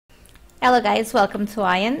Hello guys, welcome to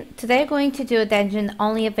Aion. Today we're going to do a dungeon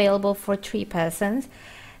only available for 3 persons.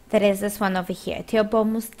 That is this one over here,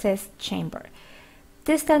 Theobomus Test Chamber.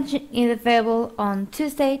 This dungeon is available on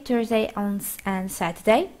Tuesday, Thursday and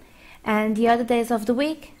Saturday. And the other days of the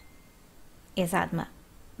week is Adma.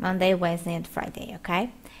 Monday, Wednesday and Friday,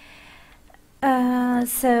 okay?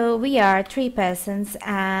 So we are 3 persons,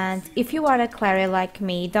 and if you are a cleric like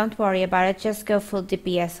me, don't worry about it, just go full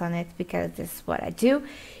DPS on it, because this is what I do.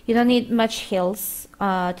 You don't need much heals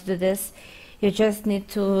to do this, you just need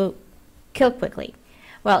to kill quickly.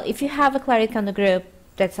 Well, if you have a cleric on the group,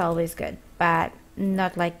 that's always good, but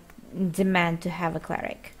not like demand to have a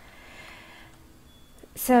cleric.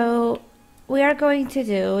 So we are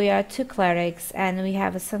 2 clerics and we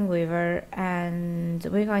have a Songweaver, and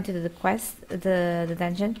we're going to do the quest, the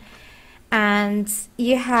dungeon. And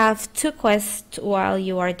you have 2 quests while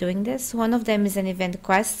you are doing this. One of them is an event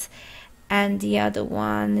quest, and the other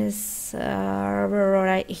one is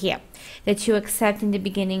right here, that you accept in the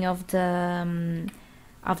beginning of the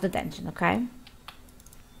dungeon, okay?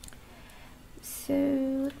 So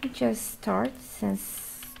let me just start, since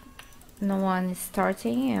no one is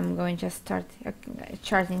starting. I'm going to just start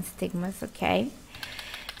charting stigmas, okay?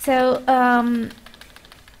 So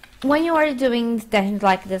when you are doing dungeons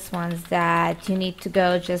like this ones that you need to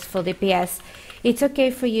go just for DPS, it's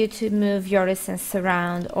okay for you to move your essence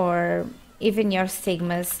around, or even your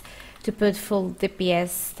stigmas, to put full DPS,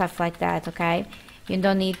 stuff like that, okay? You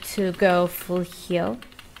don't need to go full heal,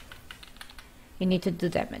 you need to do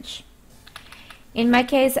damage. In my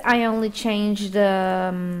case, I only changed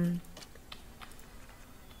the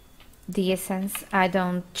essence. I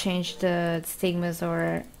don't change the stigmas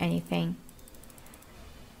or anything.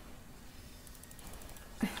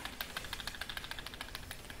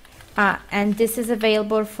 And this is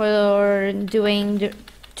available for doing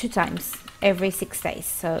 2 times every 6 days,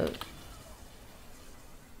 so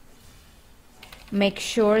make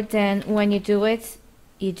sure then when you do it,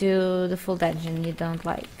 you do the full dungeon. You don't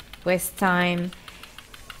like waste time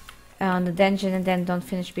on the dungeon and then don't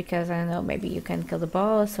finish because, I don't know, maybe you can kill the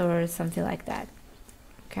boss or something like that,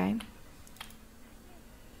 okay?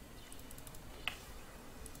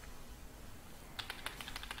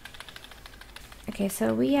 Okay,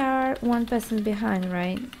 so we are 1 person behind,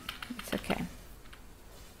 right? It's okay.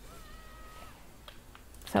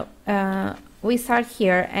 So we start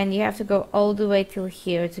here, and you have to go all the way till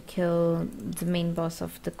here to kill the main boss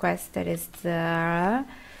of the quest. That is the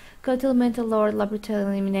go to the Mental Lord Laboratory,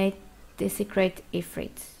 eliminate the secret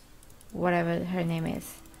Ifrit, whatever her name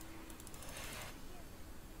is.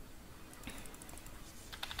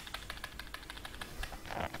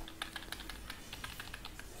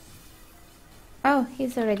 Oh,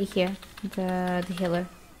 he's already here, the healer.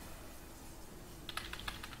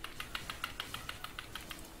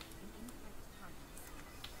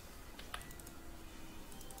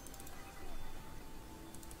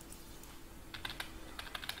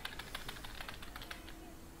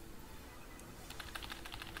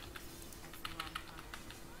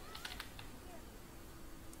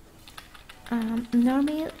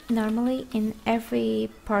 Normally in every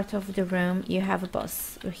part of the room you have a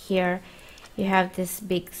boss. Here you have this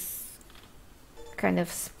big kind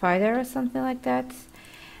of spider or something like that,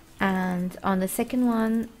 and on the second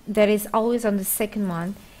one, that is always on the second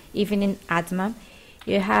one, even in Adma,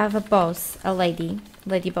 you have a boss, a lady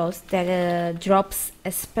boss, that drops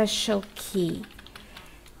a special key.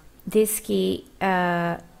 This key,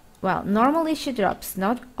 well, normally she drops,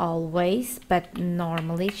 not always, but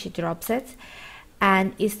normally she drops it,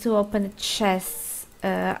 and is to open the chests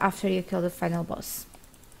after you kill the final boss.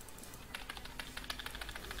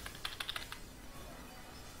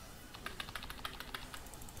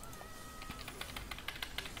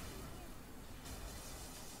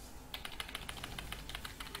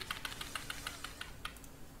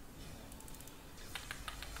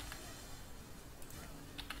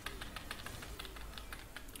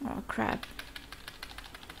 Oh crap.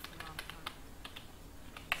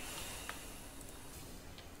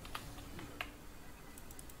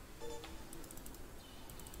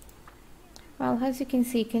 Well, as you can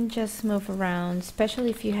see, you can just move around, especially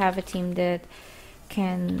if you have a team that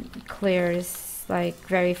can clear like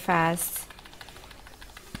very fast.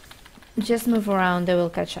 Just move around, they will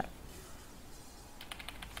catch up.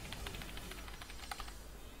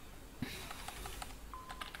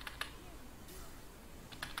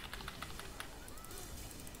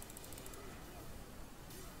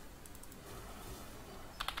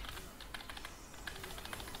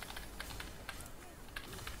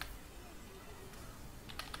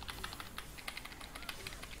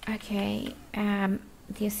 Okay, do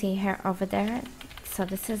you see her over there? So so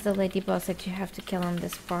this is the lady boss that you have to kill on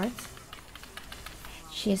this part.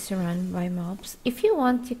 She is surrounded by mobs. If you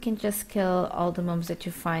want, you can just kill all the mobs that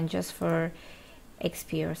you find just for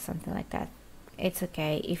XP or something like that. It's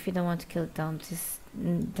okay. If you don't want to kill them, this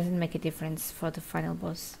doesn't make a difference for the final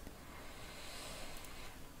boss.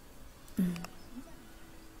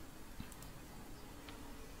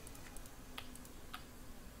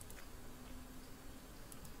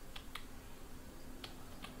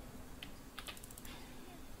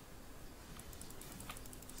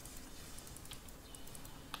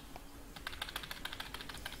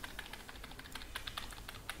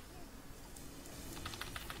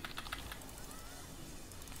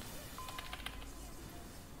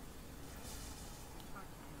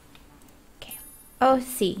 Oh,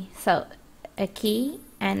 see, so a key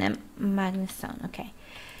and a magnet stone. Okay,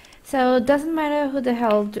 so it doesn't matter who the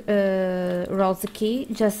hell rolls the key,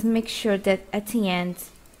 just make sure that at the end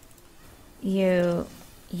you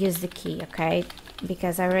use the key, okay?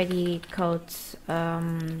 Because I already caught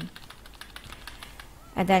a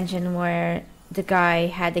dungeon where the guy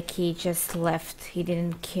had the key, just left, he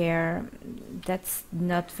didn't care. That's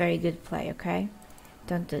not very good play, okay?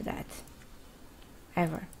 Don't do that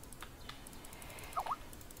ever.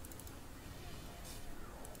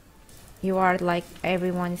 You are like,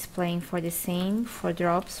 everyone is playing for the same, for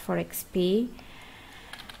drops, for XP.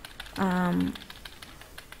 You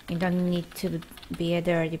don't need to be a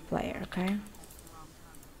dirty player, okay?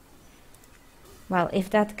 Well,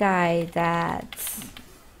 if that guy that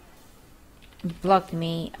blocked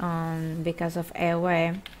me on because of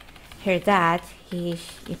AoE heard that, he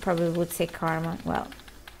probably would say karma. Well,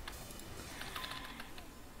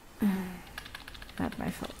 not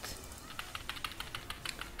my fault.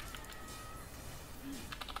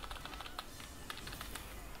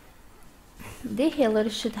 The healer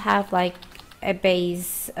should have like a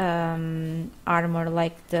base armor,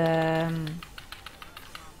 like the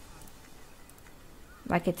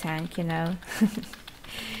like a tank, you know.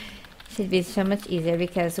 Should be so much easier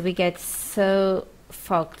because we get so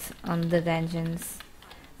fucked on the dungeons.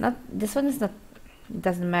 Not this one is not,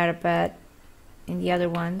 doesn't matter, but in the other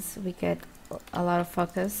ones we get a lot of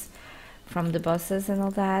focus from the bosses and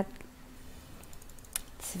all that.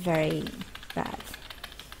 It's very bad.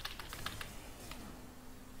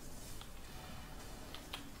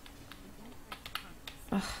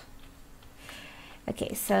 Ugh.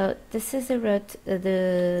 Okay, so this is the road,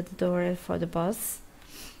 the door for the boss.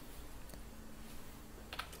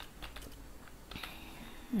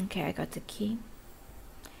 Okay, I got the key.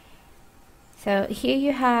 So here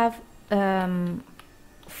you have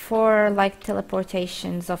 4 like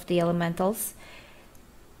teleportations of the elementals,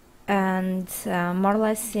 and more or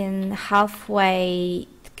less in halfway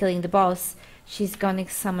killing the boss, she's going to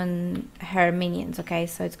summon her minions, okay?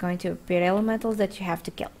 So it's going to appear elementals that you have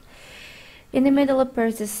to kill. In the middle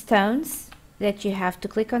appears the stones that you have to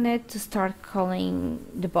click on it to start calling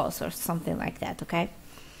the boss or something like that, okay?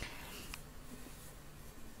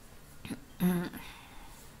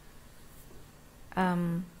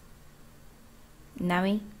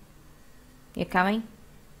 Nami, you coming?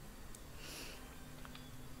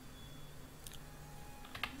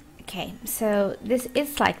 Okay, so this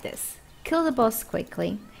is like this. Kill the boss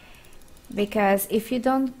quickly, because if you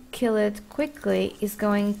don't kill it quickly, it's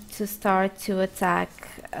going to start to attack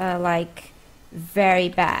like very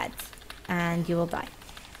bad, and you will die.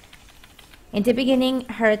 In the beginning,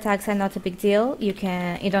 her attacks are not a big deal. You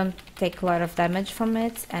don't take a lot of damage from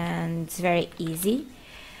it, and it's very easy.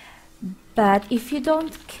 But if you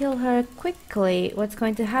don't kill her quickly, what's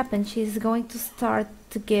going to happen? She's going to start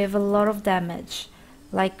to give a lot of damage,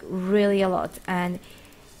 like really a lot, and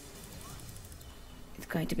it's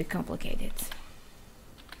going to be complicated.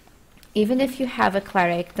 Even if you have a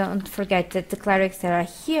cleric, don't forget that the clerics that are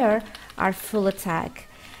here are full attack,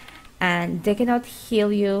 and they cannot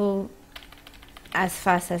heal you as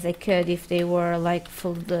fast as they could if they were like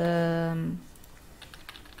full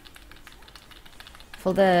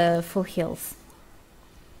heals.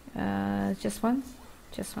 Just one?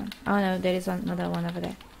 Just one. Oh no, there is another one over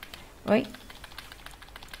there. Wait.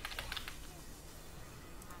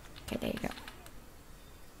 Okay, there you go.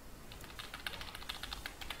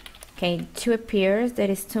 Okay, 2 appears.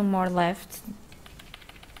 There is 2 more left.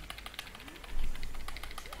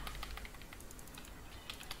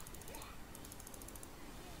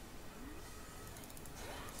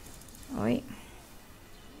 Wait.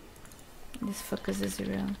 This focus is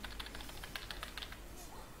real.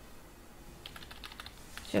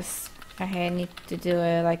 Just I need to do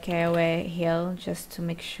a like AoE heal just to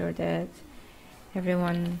make sure that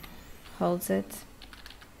everyone holds it.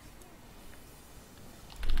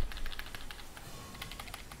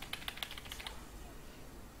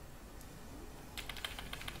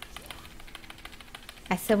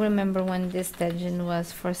 I still remember when this dungeon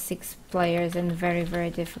was for 6 players and very, very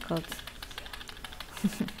difficult.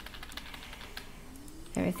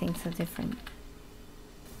 Everything's so different.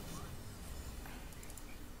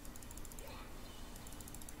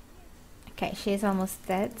 Okay, she's almost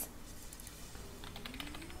dead.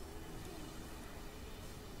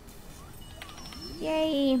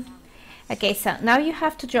 Yay! Okay, so now you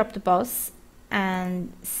have to drop the boss,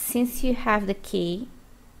 and since you have the key,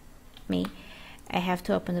 I have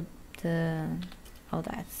to open the all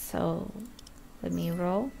that. So let me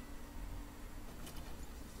roll.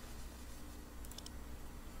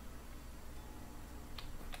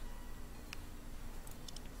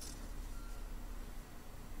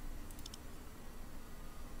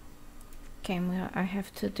 Okay, I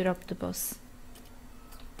have to drop the boss.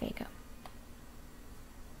 There you go.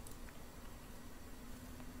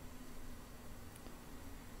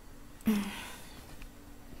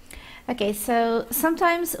 Okay, so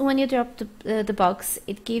sometimes when you drop the box,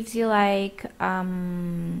 it gives you like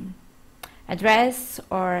a dress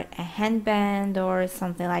or a handband or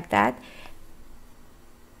something like that.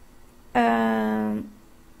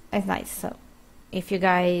 It's nice. So if you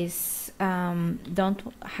guys don't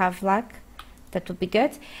have luck, that would be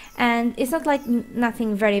good. And it's not like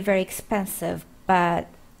nothing very, very expensive, but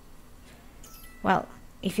well,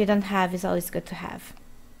 if you don't have, it's always good to have.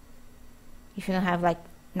 If you don't have like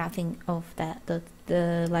nothing of that,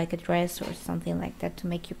 the like a dress or something like that to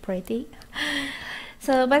make you pretty.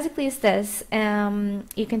 So basically it's this.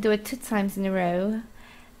 You can do it 2 times in a row,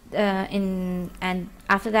 and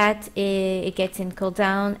after that it gets in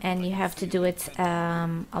cooldown, and you have to do it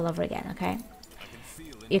all over again. Okay,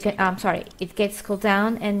 you can sorry, it gets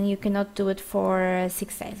cooldown and you cannot do it for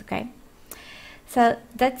 6 days. Okay, so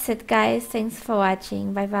that's it guys, thanks for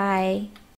watching, bye bye.